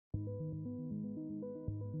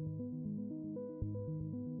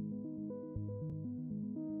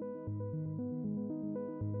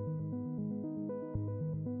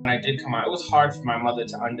I did come out, it was hard for my mother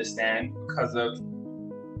to understand because of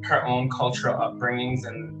her own cultural upbringings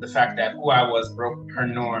and the fact that who I was broke her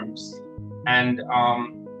norms. And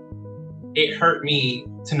it hurt me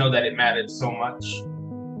to know that it mattered so much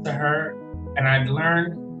to her. And I've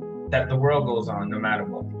learned that the world goes on no matter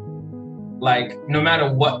what. Like, no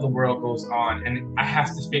matter what the world goes on, and I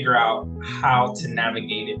have to figure out how to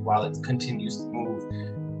navigate it while it continues to move.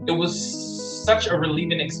 It was such a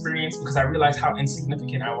relieving experience because I realized how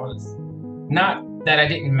insignificant I was. Not that I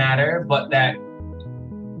didn't matter, but that,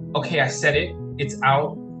 okay, I said it, it's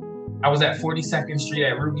out. I was at 42nd Street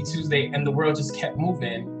at Ruby Tuesday and the world just kept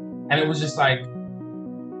moving. And it was just like,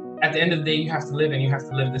 at the end of the day, you have to live and you have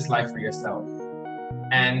to live this life for yourself.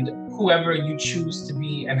 And whoever you choose to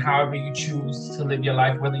be and however you choose to live your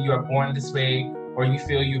life, whether you are born this way or you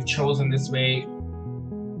feel you've chosen this way,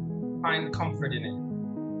 find comfort in it.